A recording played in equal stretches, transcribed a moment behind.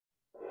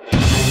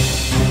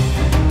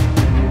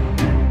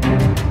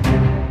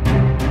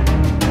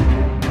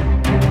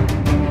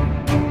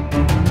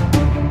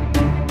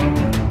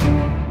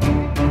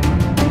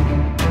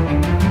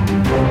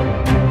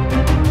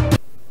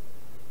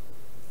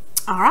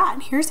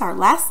right, here's our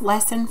last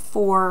lesson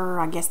for,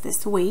 I guess,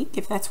 this week,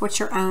 if that's what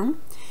you're on.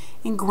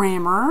 In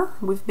grammar,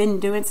 we've been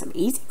doing some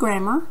easy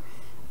grammar.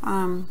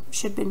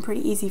 Should have been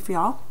pretty easy for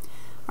y'all.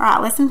 All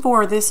right, lesson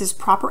 4, this is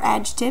proper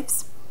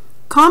adjectives,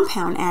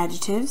 compound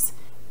adjectives,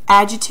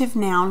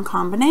 adjective-noun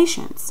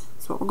combinations.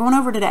 That's what we're going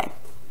over today.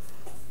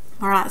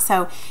 All right,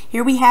 so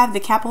here we have the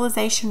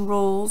capitalization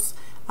rules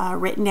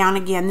written down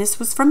again. This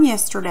was from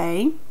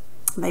yesterday.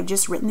 They've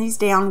just written these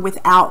down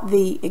without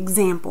the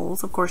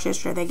examples. Of course,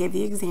 yesterday they gave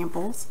the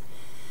examples.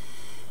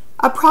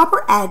 A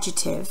proper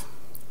adjective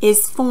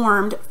is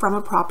formed from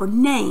a proper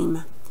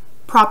name.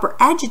 Proper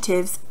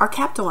adjectives are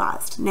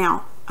capitalized.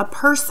 Now, a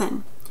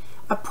person.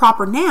 A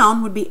proper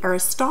noun would be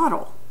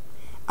Aristotle.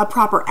 A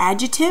proper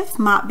adjective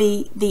might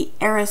be the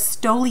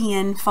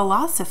Aristotelian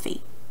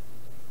philosophy.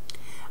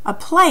 A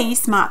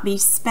place might be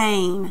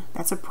Spain.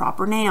 That's a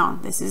proper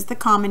noun. This is the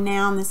common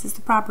noun. This is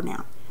the proper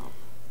noun.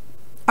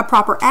 A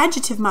proper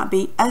adjective might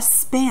be a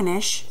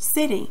Spanish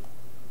city.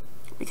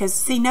 Because,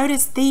 see,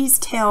 notice these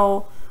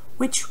tell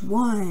which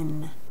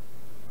one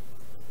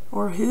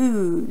or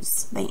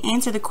whose. They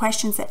answer the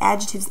questions that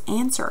adjectives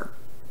answer.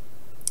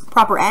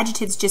 Proper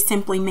adjectives just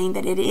simply mean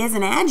that it is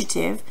an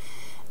adjective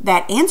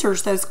that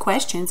answers those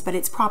questions, but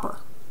it's proper.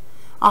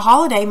 A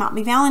holiday might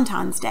be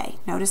Valentine's Day.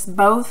 Notice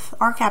both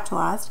are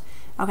capitalized.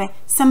 Okay,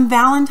 some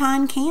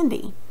Valentine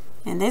candy.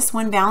 And this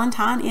one,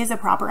 Valentine, is a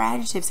proper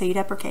adjective, so you'd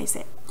uppercase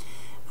it.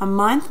 A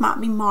month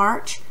might be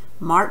March.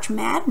 March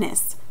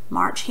Madness.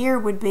 March here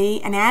would be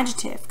an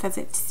adjective because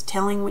it's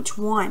telling which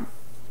one.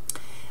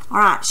 All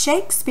right,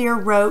 Shakespeare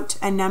wrote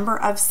a number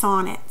of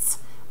sonnets.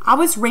 I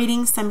was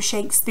reading some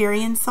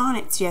Shakespearean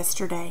sonnets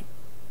yesterday.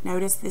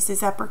 Notice this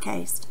is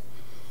uppercased.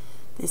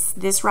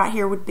 This right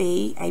here would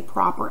be a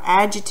proper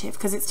adjective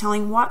because it's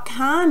telling what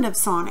kind of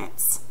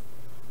sonnets.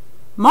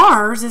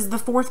 Mars is the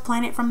 4th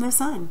planet from the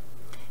sun.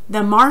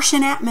 The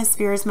Martian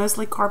atmosphere is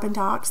mostly carbon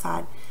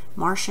dioxide.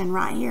 Martian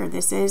right here.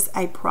 This is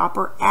a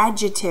proper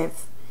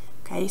adjective.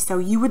 Okay, so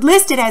you would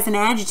list it as an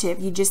adjective.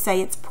 You just say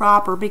it's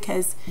proper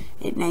because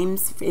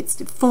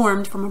it's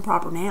formed from a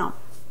proper noun.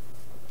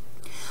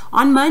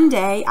 On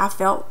Monday, I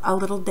felt a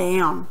little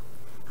down.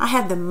 I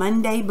had the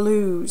Monday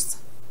blues.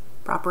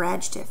 Proper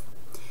adjective.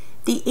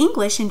 The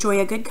English enjoy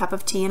a good cup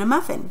of tea and a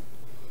muffin.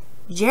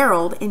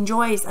 Gerald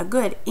enjoys a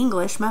good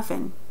English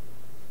muffin.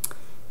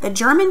 The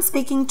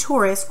German-speaking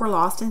tourists were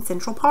lost in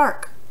Central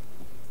Park.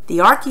 The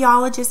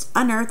archaeologists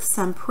unearthed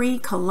some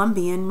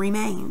pre-Columbian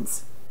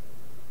remains.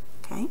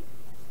 Okay.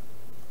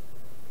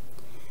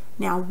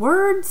 Now,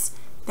 words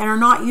that are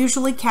not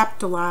usually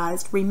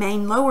capitalized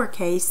remain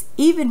lowercase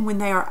even when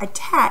they are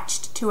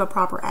attached to a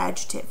proper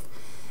adjective.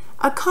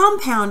 A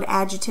compound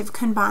adjective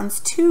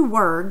combines 2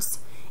 words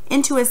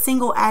into a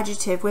single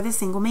adjective with a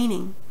single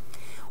meaning.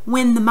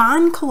 When the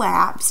mine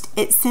collapsed,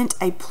 it sent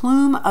a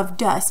plume of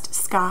dust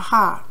sky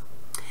high.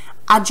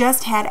 I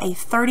just had a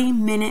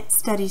 30-minute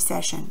study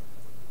session.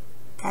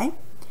 Okay?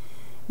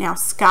 Now,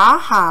 sky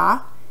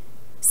high.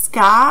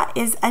 Sky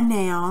is a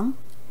noun.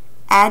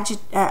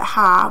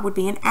 High would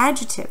be an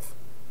adjective.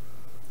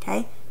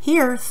 Okay?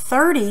 Here,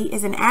 30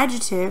 is an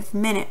adjective,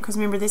 minute, because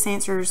remember this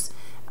answers,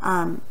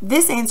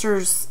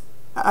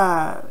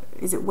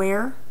 is it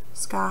where?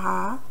 Sky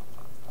high.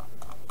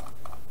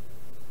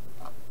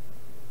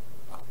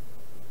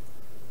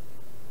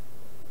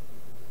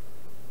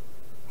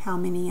 How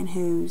many and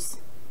whose?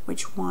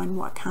 Which one?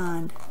 What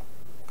kind?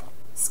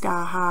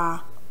 Sky high.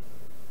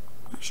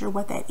 Not sure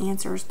what that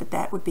answers, but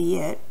that would be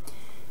it.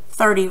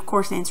 30, of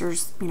course,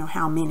 answers,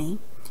 how many.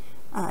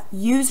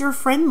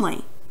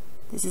 User-friendly.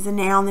 This is a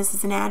noun. This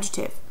is an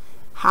adjective.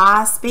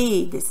 High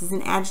speed. This is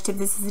an adjective.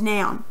 This is a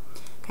noun.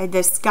 Okay,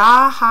 the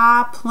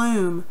sky-high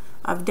plume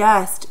of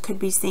dust could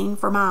be seen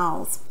for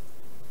miles.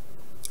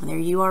 And there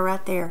you are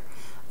right there.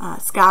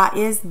 Sky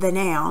is the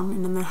noun,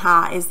 and then the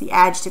high is the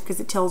adjective because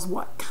it tells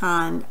what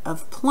kind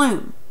of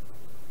plume.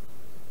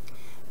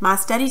 My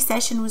study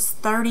session was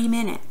 30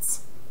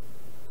 minutes.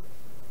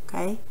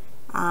 Okay,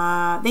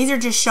 these are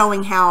just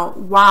showing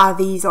why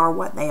these are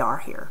what they are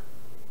here.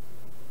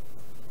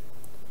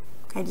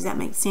 Okay, does that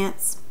make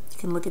sense? You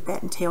can look at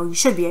that and tell. You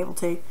should be able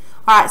to.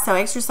 All right, so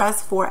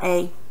exercise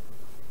 4A.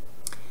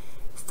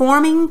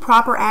 Forming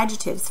proper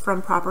adjectives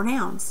from proper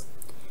nouns.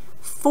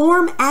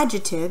 Form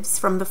adjectives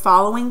from the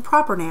following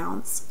proper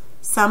nouns.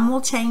 Some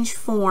will change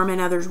form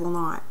and others will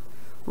not.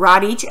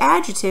 Write each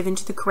adjective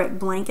into the correct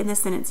blank in the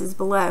sentences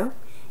below.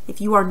 If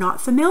you are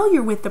not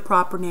familiar with the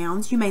proper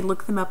nouns, you may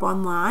look them up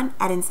online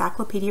at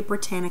Encyclopedia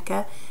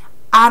Britannica.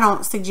 I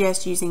don't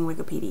suggest using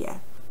Wikipedia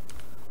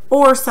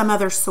or some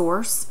other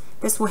source.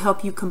 This will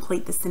help you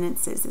complete the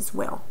sentences as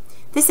well.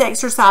 This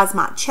exercise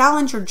might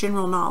challenge your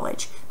general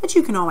knowledge, but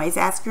you can always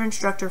ask your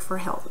instructor for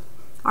help.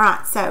 All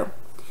right, so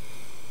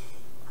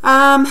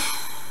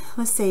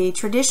let's see.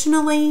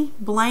 Traditionally,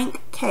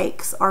 blank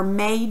cakes are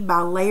made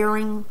by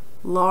layering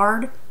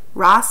lard,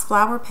 rice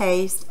flour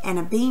paste, and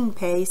a bean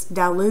paste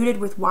diluted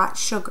with white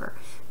sugar.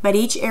 But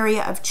each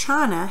area of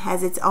China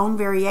has its own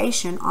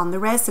variation on the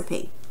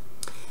recipe.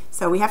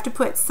 So we have to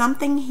put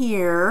something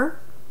here,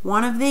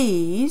 one of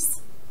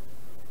these.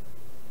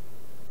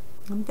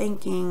 I'm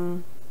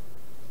thinking,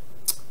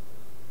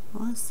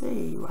 let's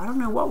see, I don't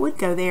know what would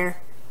go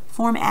there.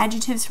 Form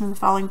adjectives from the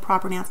following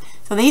proper nouns.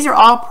 So these are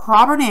all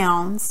proper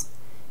nouns.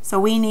 So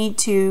we need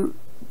to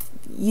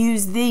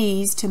use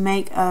these to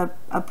make a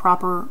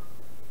proper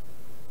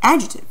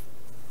adjective.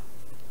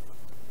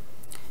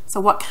 So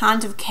what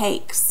kind of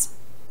cakes?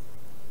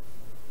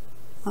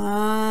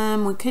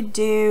 We could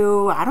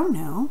do, I don't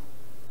know.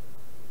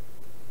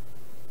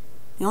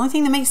 The only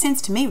thing that makes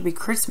sense to me would be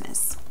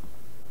Christmas.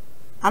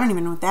 I don't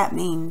even know what that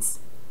means.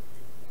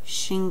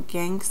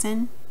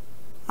 Shinkansen.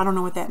 I don't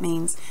know what that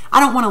means. I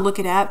don't want to look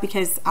it up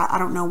because I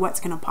don't know what's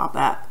going to pop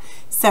up.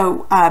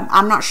 So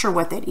I'm not sure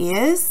what that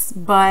is,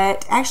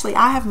 but actually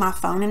I have my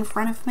phone in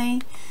front of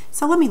me.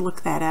 So let me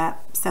look that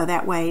up. So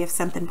that way if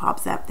something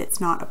pops up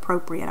that's not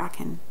appropriate, I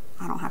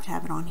don't have to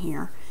have it on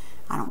here.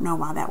 I don't know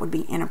why that would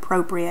be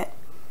inappropriate.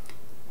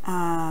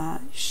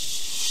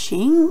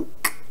 Shink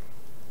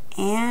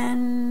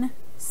and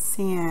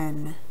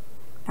sin.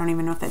 I don't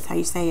even know if that's how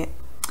you say it.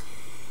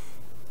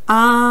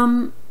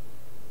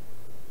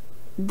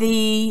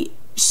 The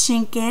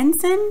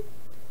Shinkansen,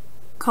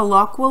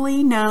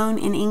 colloquially known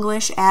in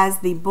English as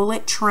the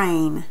bullet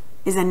train,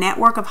 is a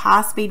network of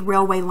high-speed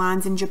railway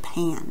lines in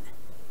Japan.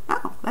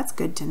 Oh, that's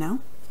good to know.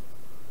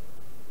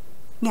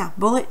 Yeah,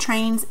 bullet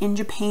trains in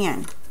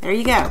Japan. There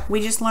you go.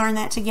 We just learned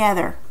that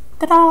together.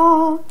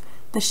 Ta-da!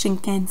 The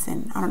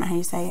Shinkansen. I don't know how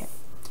you say it.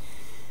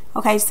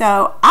 Okay,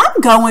 so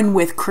I'm going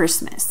with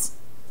Christmas.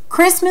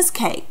 Christmas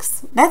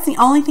cakes. That's the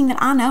only thing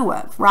that I know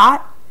of, right?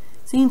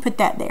 So you can put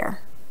that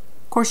there.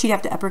 Of course, you'd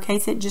have to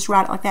uppercase it. Just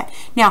write it like that.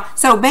 Now,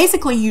 so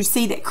basically you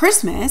see that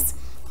Christmas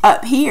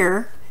up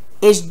here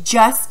is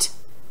just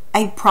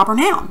a proper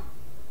noun.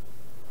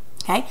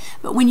 Okay,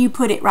 but when you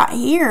put it right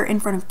here in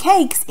front of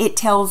cakes, it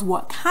tells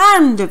what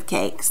kind of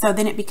cake. So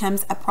then it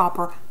becomes a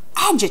proper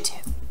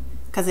adjective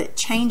because it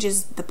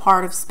changes the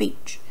part of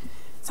speech.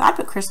 So I'd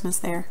put Christmas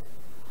there.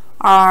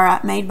 All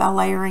right, made by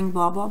layering,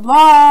 blah, blah,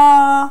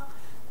 blah.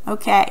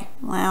 Okay,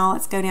 well,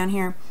 let's go down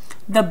here.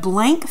 The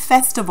blank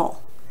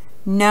festival,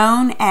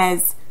 known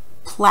as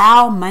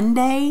Plow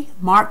Monday,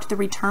 marked the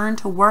return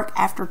to work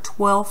after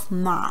 12th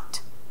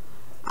night.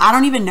 I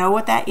don't even know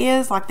what that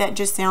is. Like, that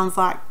just sounds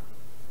like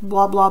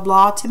blah, blah,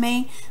 blah to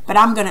me. But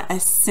I'm going to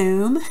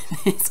assume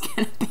it's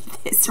going to be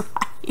this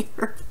right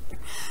here.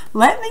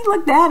 Let me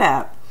look that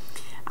up.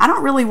 I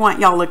don't really want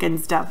y'all looking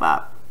stuff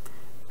up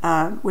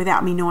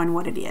without me knowing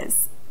what it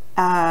is.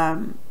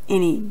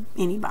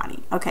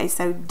 Anybody. Okay,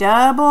 so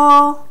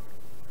double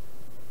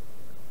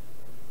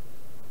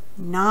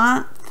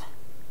 9th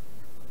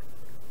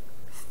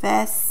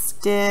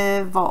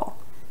festival.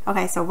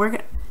 Okay, so we're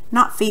gonna,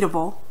 not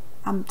feedable.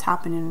 I'm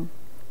typing in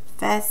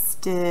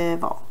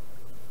festival.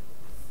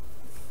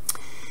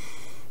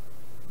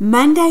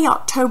 Monday,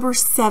 October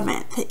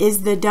 7th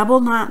is the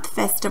double 9th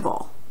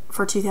festival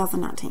for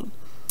 2019.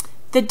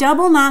 The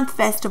double 9th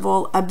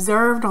festival,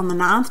 observed on the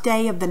 9th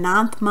day of the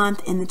 9th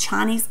month in the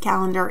Chinese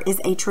calendar, is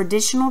a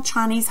traditional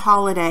Chinese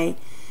holiday.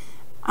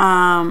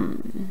 Yeah,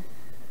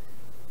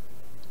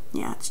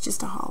 it's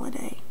just a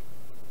holiday.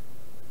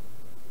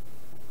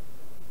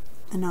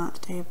 The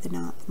 9th day of the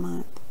 9th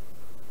month.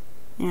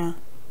 Yeah.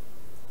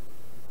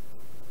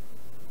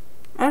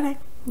 Okay,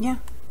 yeah.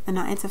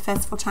 It's a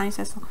festival, Chinese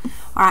festival.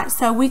 Alright,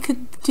 so we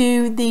could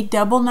do the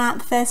double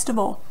 9th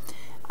festival.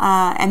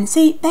 And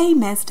see, they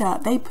messed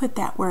up. They put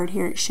that word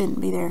here. It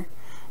shouldn't be there.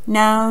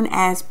 Known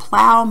as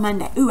Plow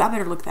Monday. Ooh, I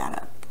better look that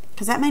up.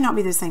 Because that may not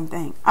be the same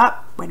thing.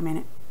 Oh, wait a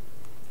minute.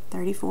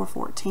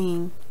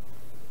 3414.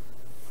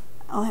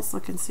 Oh, let's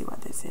look and see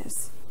what this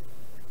is.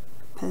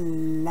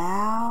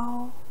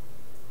 Plow.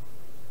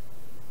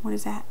 What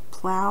is that?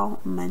 Plow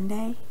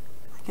Monday?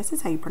 I guess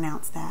that's how you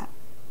pronounce that.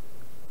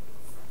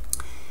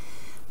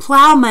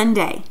 Plow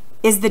Monday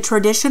is the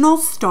traditional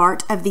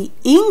start of the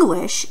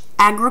English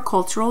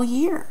agricultural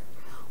year.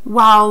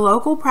 While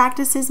local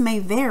practices may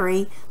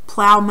vary,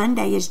 Plow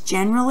Monday is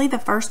generally the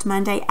first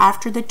Monday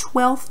after the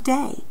 12th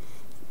day,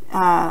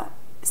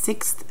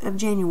 6th of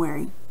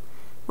January.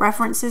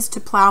 References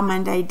to Plow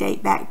Monday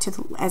date back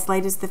to as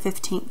late as the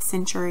 15th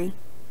century.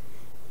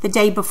 The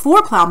day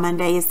before Plow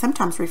Monday is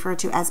sometimes referred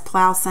to as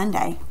Plow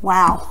Sunday.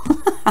 Wow.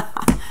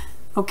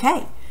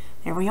 Okay,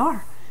 there we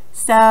are.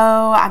 So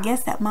I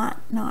guess that might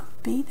not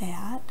be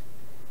that.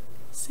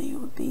 Let's see, it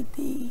would be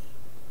the,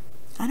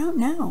 I don't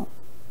know.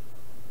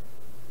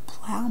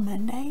 Plow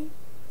Monday?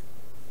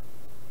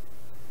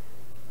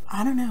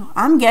 I don't know.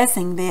 I'm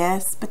guessing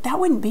this, but that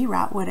wouldn't be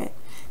right, would it?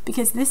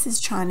 Because this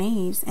is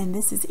Chinese and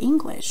this is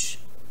English.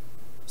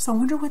 So I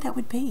wonder what that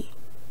would be.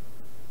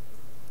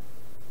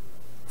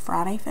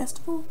 Friday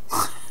festival?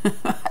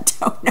 I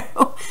don't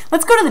know.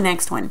 Let's go to the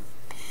next one.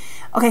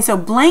 Okay, so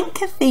blank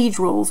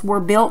cathedrals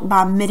were built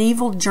by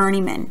medieval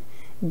journeymen,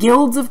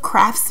 guilds of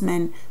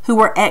craftsmen who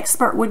were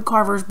expert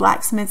woodcarvers,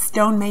 blacksmiths,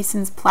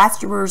 stonemasons,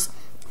 plasterers,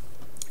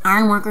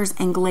 ironworkers,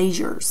 and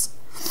glaziers.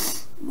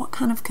 What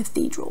kind of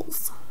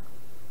cathedrals?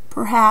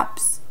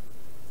 Perhaps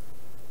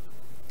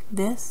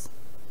this?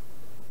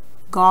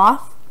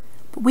 Goth?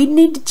 But we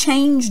need to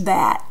change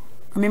that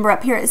Remember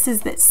up here it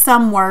says that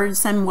some words,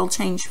 some will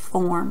change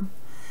form.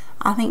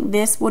 I think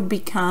this would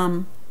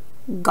become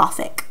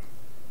Gothic.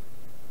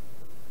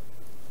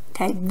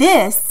 Okay,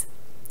 this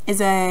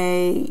is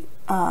a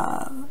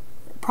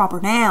proper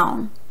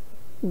noun,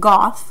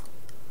 Goth.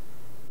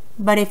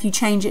 But if you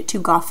change it to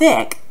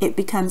Gothic, it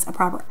becomes a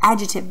proper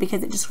adjective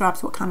because it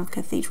describes what kind of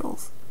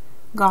cathedrals.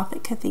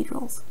 Gothic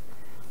cathedrals.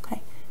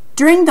 Okay.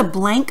 During the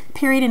blank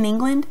period in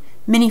England,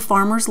 many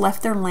farmers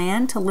left their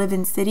land to live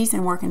in cities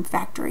and work in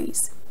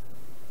factories.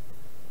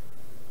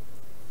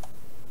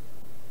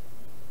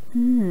 I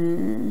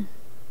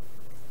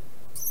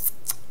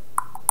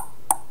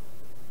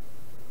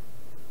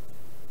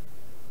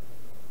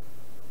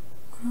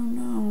don't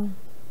know.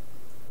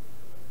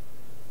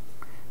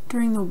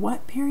 During the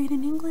what period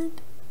in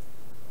England?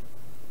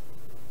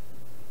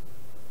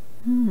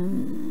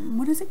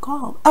 What is it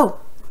called? Oh,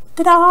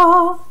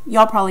 ta-da!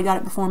 Y'all probably got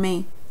it before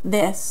me.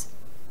 This.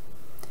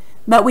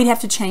 But we'd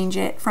have to change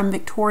it from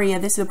Victoria,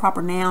 this is a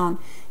proper noun,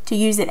 to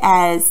use it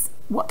as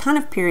what kind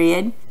of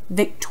period?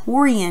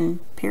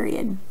 Victorian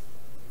period.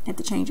 Have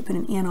to change it, put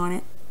an N on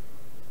it.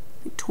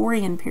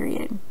 Victorian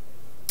period.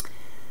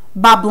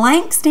 By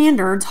blank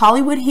standards,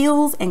 Hollywood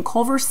Hills and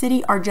Culver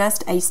City are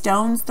just a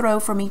stone's throw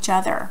from each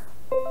other.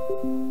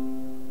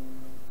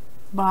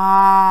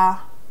 By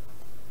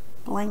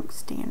blank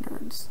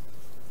standards.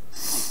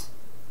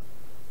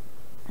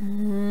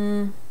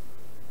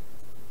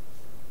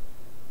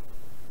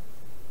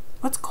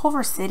 What's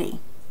Culver City?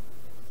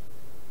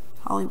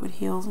 Hollywood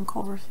Hills and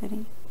Culver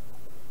City.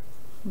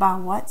 By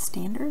what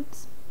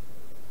standards?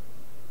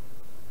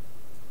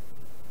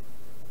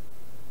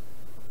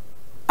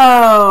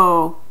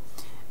 Oh,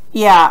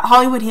 yeah,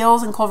 Hollywood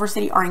Hills and Culver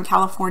City are in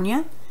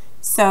California.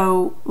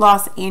 So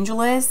Los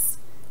Angeles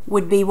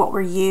would be what we're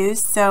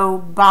used. So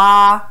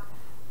by,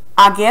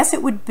 I guess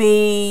it would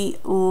be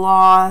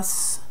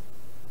Los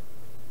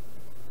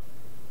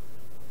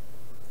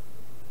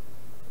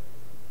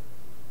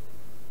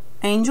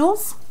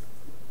Angeles?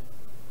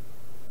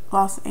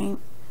 I don't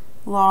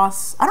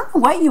know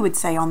what you would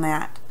say on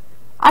that.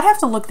 I'd have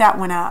to look that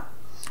one up.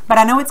 But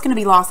I know it's going to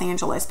be Los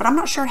Angeles, but I'm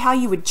not sure how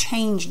you would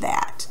change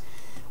that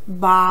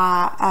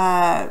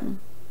by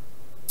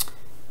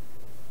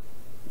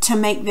to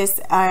make this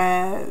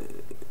an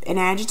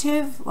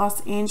adjective,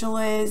 Los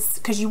Angeles,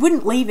 because you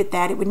wouldn't leave it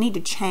that. It would need to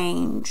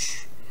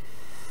change.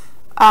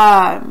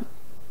 Los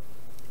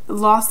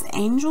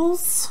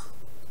Angeles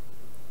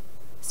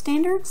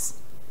standards?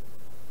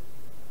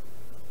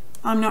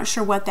 I'm not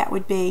sure what that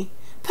would be.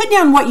 Put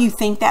down what you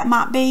think that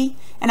might be,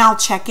 and I'll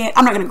check it.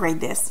 I'm not going to grade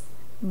this,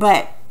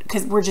 but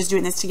because we're just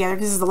doing this together,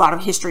 because this is a lot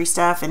of history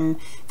stuff and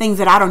things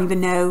that I don't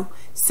even know.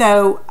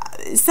 So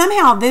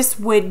somehow this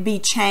would be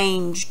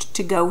changed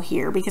to go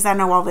here because I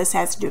know all this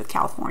has to do with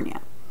California.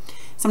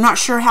 So I'm not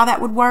sure how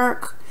that would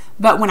work,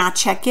 but when I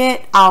check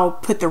it, I'll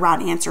put the right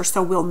answer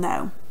so we'll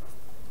know.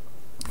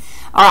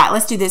 All right,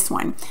 let's do this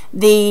one.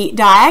 The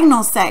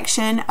diagonal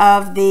section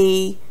of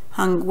the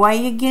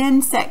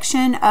Hungwayagan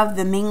section of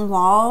the Ming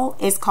Wall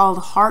is called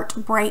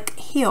Heartbreak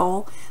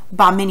Hill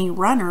by many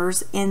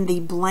runners in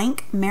the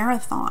blank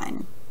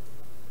marathon.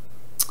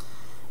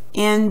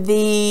 In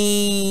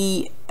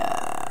the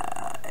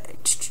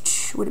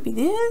would it be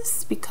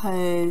this?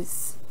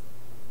 Because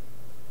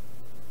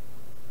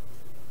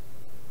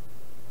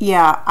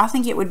yeah, I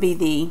think it would be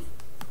the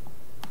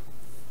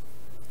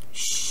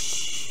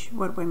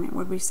what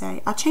would we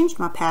say? I changed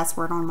my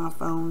password on my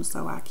phone,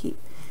 so I keep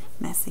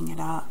messing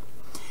it up.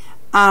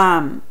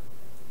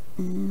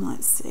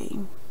 Let's see.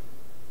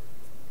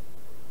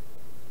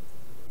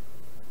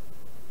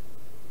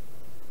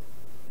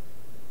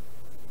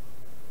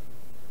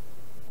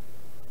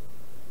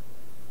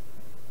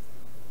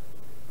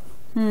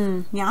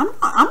 Yeah,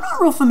 I'm not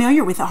real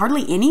familiar with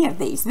hardly any of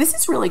these. This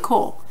is really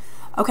cool.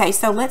 Okay,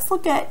 so let's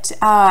look at,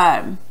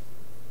 oh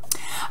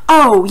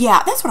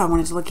yeah, that's what I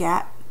wanted to look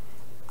at.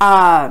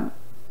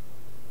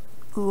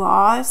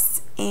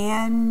 Los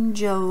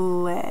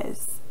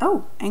Angeles.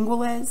 Oh,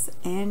 Angeles.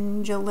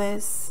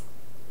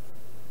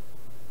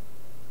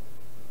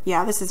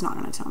 Yeah, this is not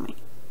going to tell me.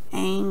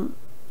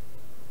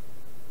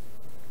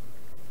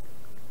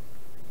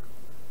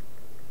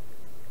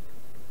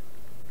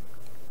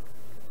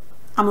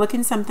 I'm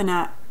looking something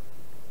up.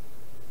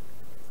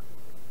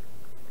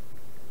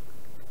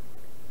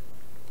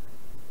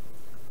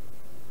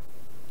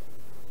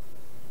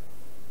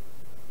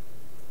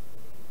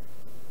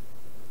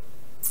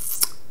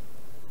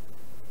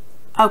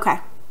 Okay.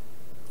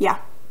 Yeah.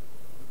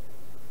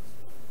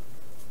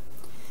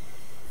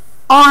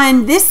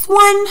 On this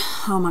one,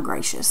 oh my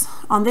gracious.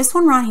 On this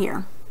one right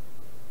here.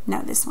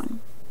 No, this one.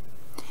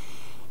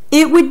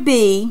 It would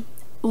be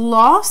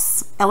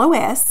Los,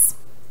 L-O-S,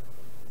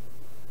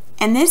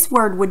 and this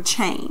word would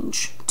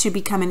change to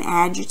become an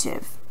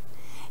adjective.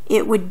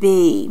 It would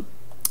be,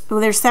 well,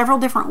 there's several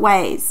different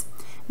ways,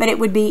 but it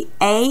would be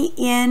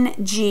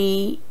A-N-G-E-L-E-S,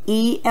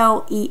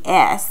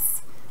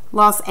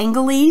 Los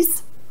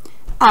Angeles.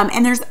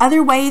 And there's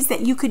other ways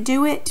that you could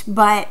do it,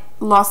 but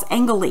Los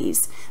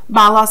Angeles.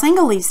 By Los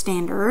Angeles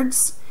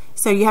standards,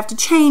 So you have to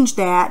change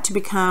that to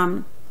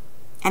become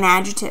an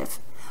adjective.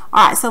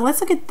 All right, so let's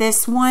look at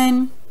this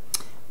one.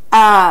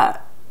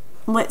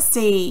 Let's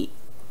see.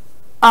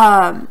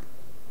 Let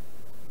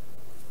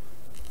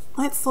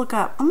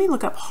me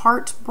look up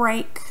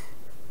Heartbreak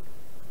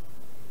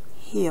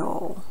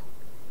Hill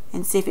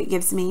and see if it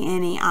gives me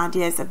any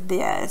ideas of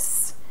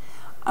this.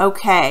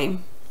 Okay.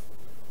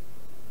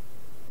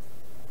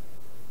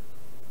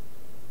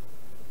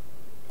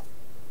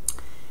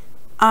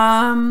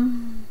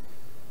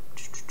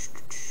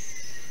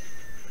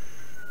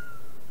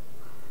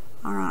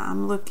 All right,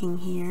 I'm looking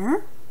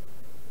here.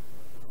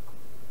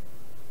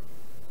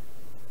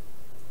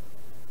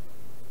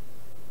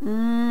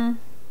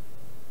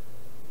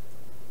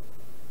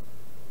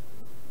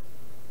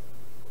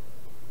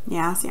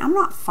 Yeah, see, I'm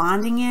not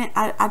finding it.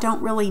 I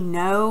don't really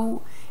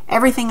know.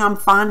 Everything I'm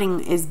finding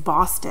is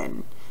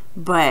Boston,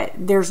 but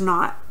there's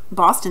not,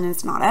 Boston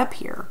is not up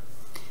here.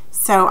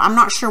 So I'm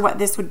not sure what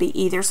this would be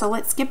either. So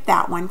let's skip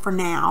that one for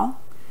now.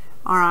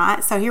 All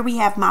right, so here we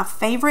have my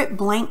favorite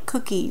blank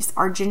cookies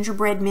are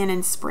gingerbread men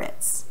and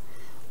spritz.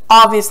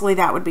 Obviously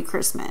that would be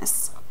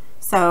Christmas.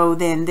 So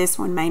then this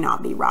one may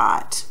not be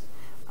right.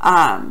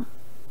 But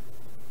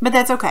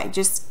that's okay.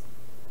 Just,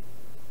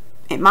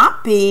 it might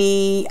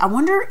be, I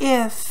wonder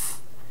if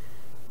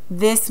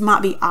this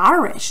might be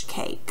Irish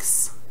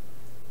cakes.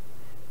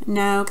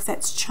 No, because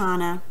that's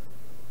China.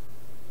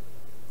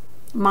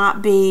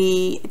 Might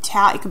be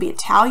Italian. It could be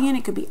Italian.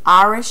 It could be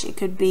Irish. It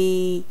could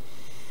be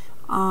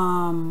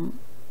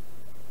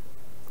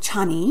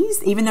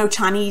Chinese. Even though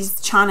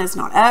China's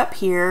not up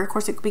here. Of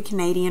course, it could be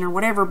Canadian or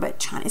whatever. But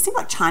China. It seems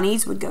like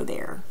Chinese would go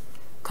there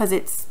because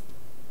it's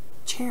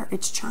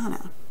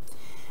China.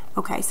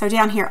 Okay, so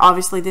down here,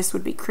 obviously, this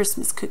would be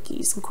Christmas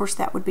cookies. Of course,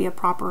 that would be a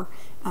proper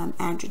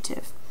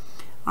adjective.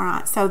 All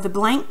right, so the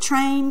blank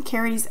train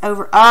carries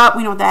over. Oh,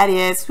 we know what that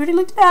is. We already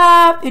looked it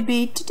up. It'd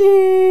be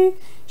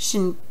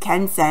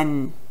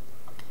Shinkansen.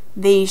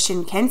 The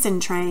Shinkansen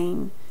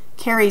train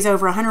carries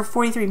over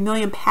 143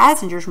 million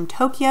passengers from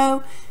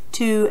Tokyo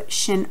to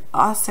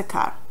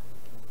Osaka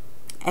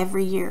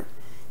every year.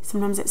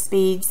 Sometimes at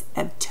speeds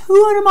of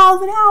 200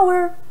 miles an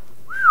hour.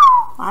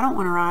 Whew, I don't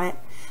want to ride it.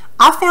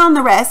 I found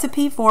the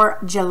recipe for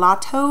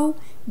gelato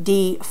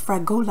di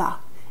fragola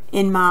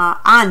in my,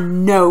 I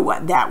know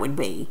what that would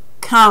be.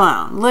 Come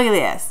on, look at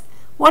this.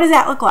 What does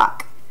that look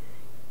like?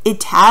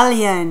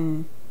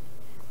 Italian.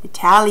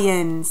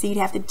 Italian. So you'd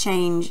have to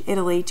change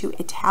Italy to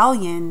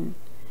Italian.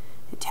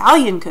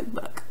 Italian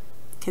cookbook.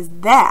 Because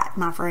that,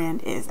 my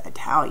friend, is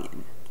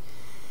Italian.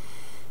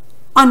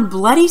 On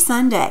Bloody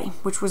Sunday,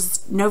 which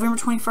was November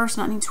 21st,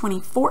 1920,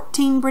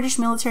 14 British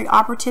military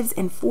operatives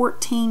and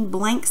 14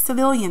 blank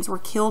civilians were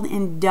killed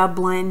in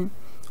Dublin.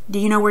 Do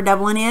you know where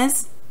Dublin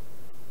is?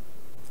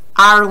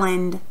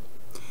 Ireland.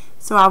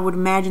 So I would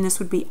imagine this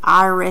would be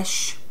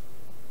Irish.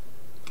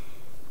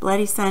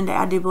 Bloody Sunday,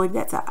 I do believe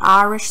that's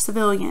Irish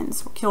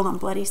civilians were killed on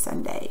Bloody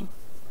Sunday.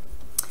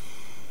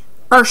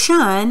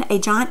 Urshun, a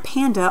giant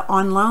panda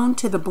on loan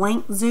to the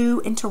Blank Zoo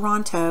in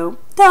Toronto.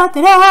 Da,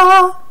 da,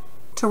 da.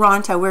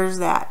 Toronto, where's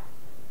that?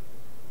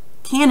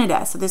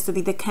 Canada, so this would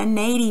be the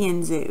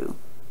Canadian Zoo.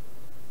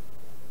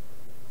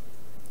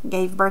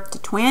 Gave birth to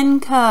twin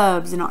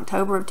cubs in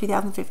October of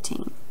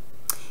 2015.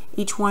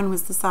 Each one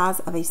was the size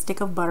of a stick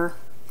of butter.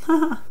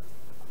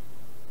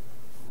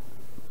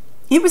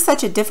 It was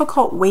such a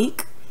difficult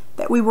week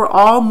that we were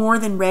all more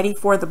than ready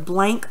for the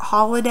blank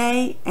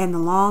holiday and the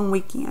long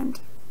weekend.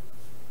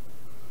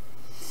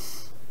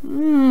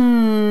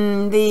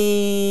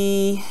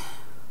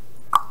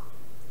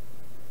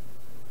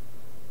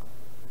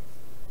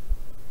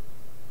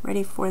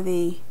 Ready for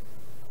the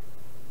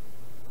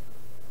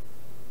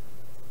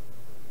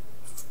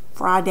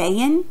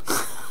Fridayan?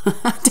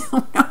 I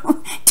don't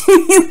know. Do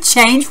you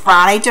change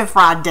Friday to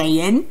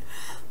Fridayan?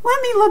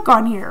 Let me look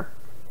on here.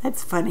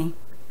 That's funny.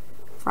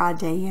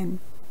 Fridayan.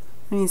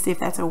 Let me see if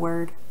that's a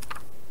word.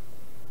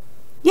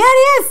 Yeah,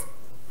 it is.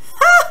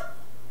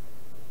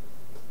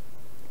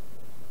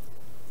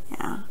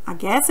 Yeah, I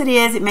guess it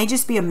is. It may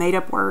just be a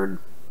made-up word.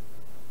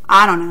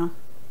 I don't know.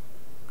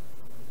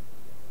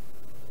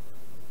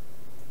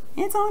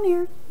 It's on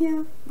here,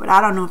 yeah. But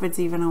I don't know if it's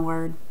even a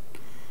word.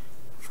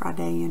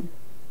 Fridayan.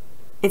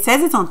 It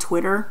says it's on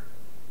Twitter,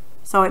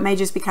 so it may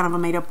just be kind of a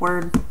made-up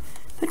word.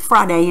 But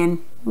Fridayan.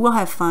 We'll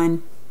have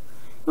fun.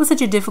 It was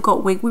such a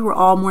difficult week. We were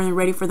all more than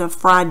ready for the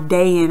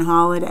Fridayan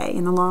holiday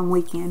and the long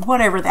weekend.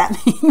 Whatever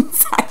that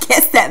means. I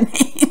guess that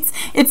means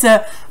it's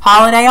a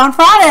holiday on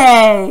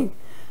Friday.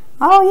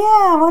 Oh,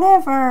 yeah,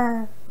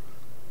 whatever.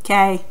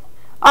 Okay.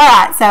 All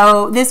right,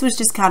 so this was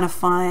just kind of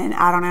fun.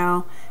 I don't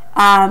know.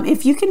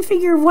 If you can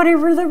figure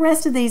whatever the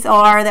rest of these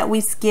are that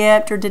we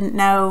skipped or didn't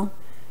know,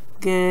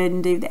 good,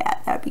 and do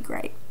that. That would be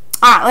great.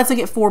 All right, let's look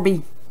at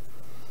 4B.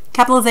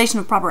 Capitalization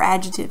of proper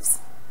adjectives.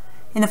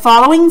 In the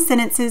following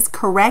sentences,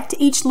 correct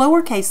each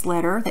lowercase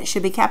letter that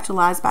should be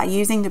capitalized by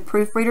using the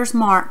proofreader's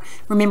mark.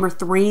 Remember,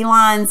 3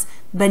 lines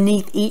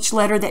beneath each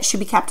letter that should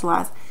be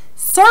capitalized.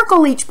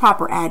 Circle each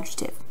proper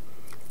adjective.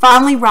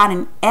 Finally, write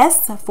an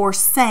S for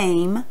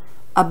same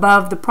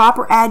above the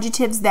proper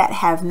adjectives that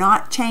have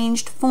not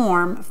changed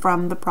form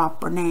from the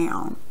proper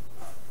noun.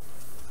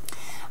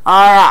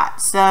 All right,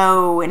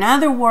 so in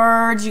other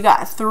words, you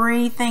got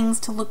 3 things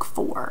to look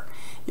for.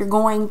 You're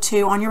going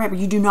to, on your paper,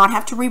 you do not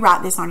have to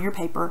rewrite this on your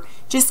paper.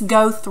 Just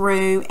go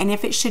through, and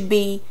if it should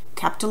be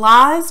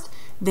capitalized,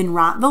 then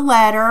write the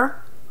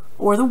letter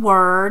or the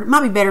word. It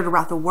might be better to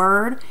write the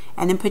word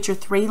and then put your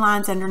 3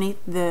 lines underneath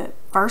the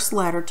first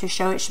letter to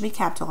show it should be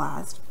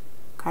capitalized.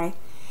 Okay,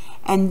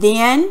 and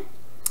then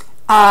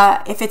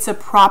if it's a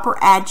proper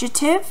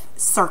adjective,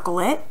 circle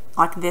it.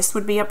 Like this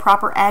would be a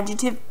proper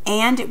adjective,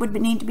 and it would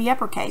need to be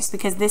uppercase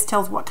because this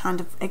tells what kind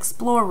of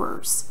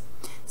explorers.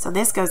 So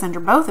this goes under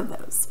both of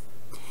those.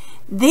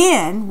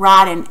 Then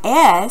write an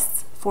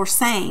S for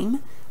same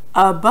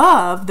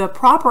above the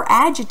proper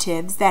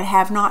adjectives that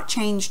have not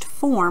changed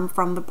form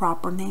from the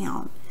proper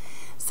noun.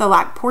 So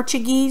like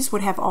Portuguese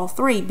would have all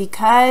 3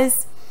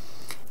 because,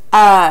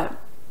 no,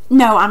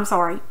 I'm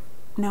sorry.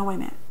 No, wait a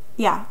minute.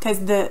 Yeah, because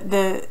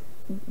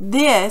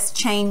this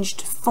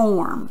changed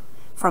form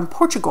from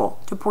Portugal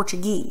to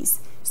Portuguese.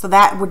 So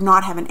that would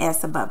not have an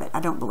S above it, I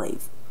don't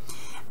believe.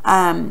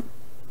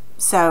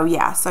 So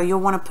yeah, so you'll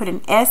want to put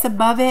an S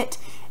above it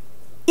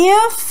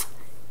if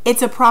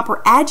it's a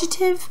proper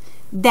adjective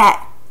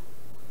that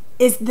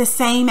is the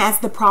same as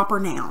the proper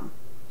noun.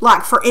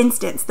 Like for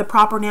instance, the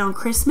proper noun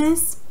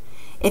Christmas,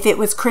 if it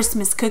was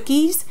Christmas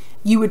cookies,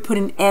 you would put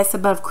an S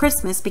above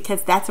Christmas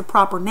because that's a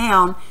proper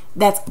noun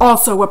that's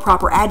also a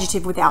proper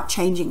adjective without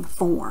changing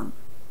form.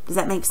 Does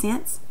that make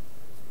sense?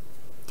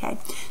 Okay,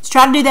 so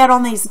try to do that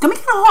on these. It's going to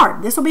be kind of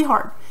hard. This will be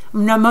hard.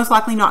 I'm most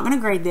likely not going to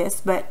grade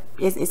this, but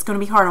it's going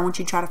to be hard. I want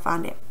you to try to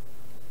find it.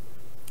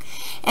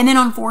 And then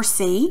on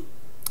 4C,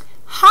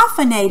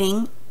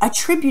 hyphenating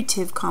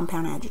attributive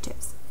compound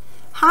adjectives.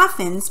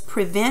 Hyphens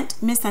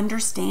prevent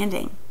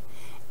misunderstanding.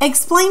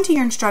 Explain to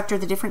your instructor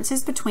the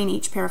differences between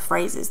each pair of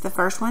phrases. The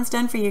first one's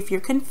done for you. If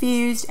you're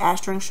confused,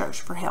 ask your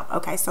instructor for help.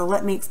 Okay, so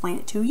let me explain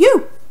it to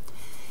you.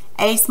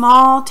 A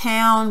small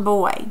town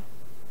boy.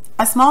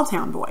 A small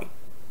town boy.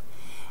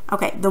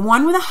 Okay, the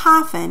one with a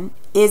hyphen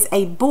is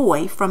a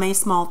boy from a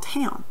small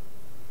town.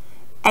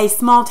 A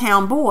small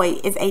town boy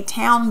is a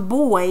town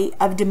boy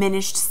of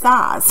diminished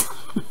size.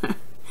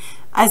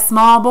 A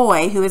small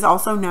boy who is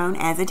also known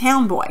as a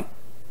town boy.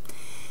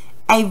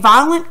 A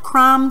violent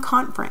crime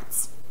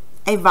conference.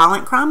 A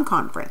violent crime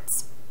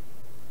conference.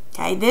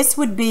 Okay, this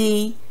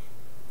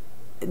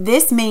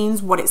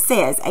means what it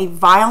says, a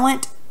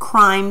violent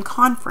crime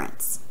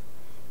conference.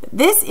 But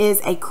this is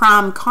a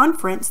crime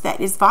conference that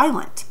is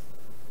violent.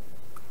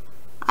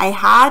 A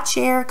high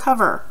chair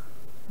cover.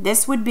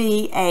 This would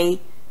be a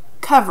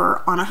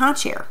cover on a high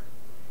chair.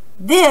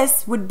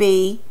 This would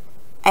be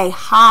a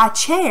high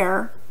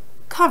chair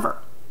cover.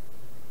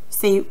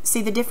 See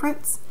the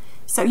difference?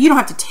 So you don't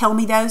have to tell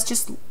me those,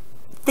 just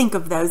think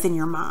of those in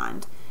your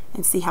mind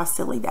and see how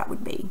silly that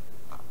would be.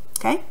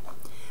 Okay?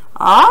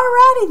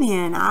 Alrighty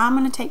then. I'm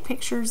going to take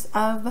pictures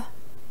of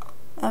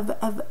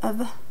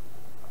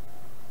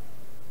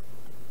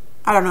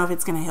I don't know if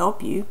it's going to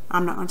help you.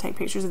 I'm not going to take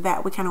pictures of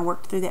that. We kind of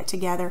worked through that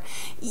together.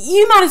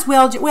 You might as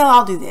well,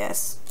 I'll do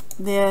this,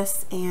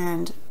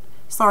 and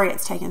sorry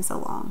it's taken so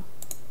long.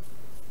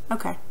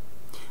 Okay.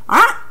 All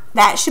right,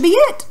 that should be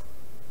it.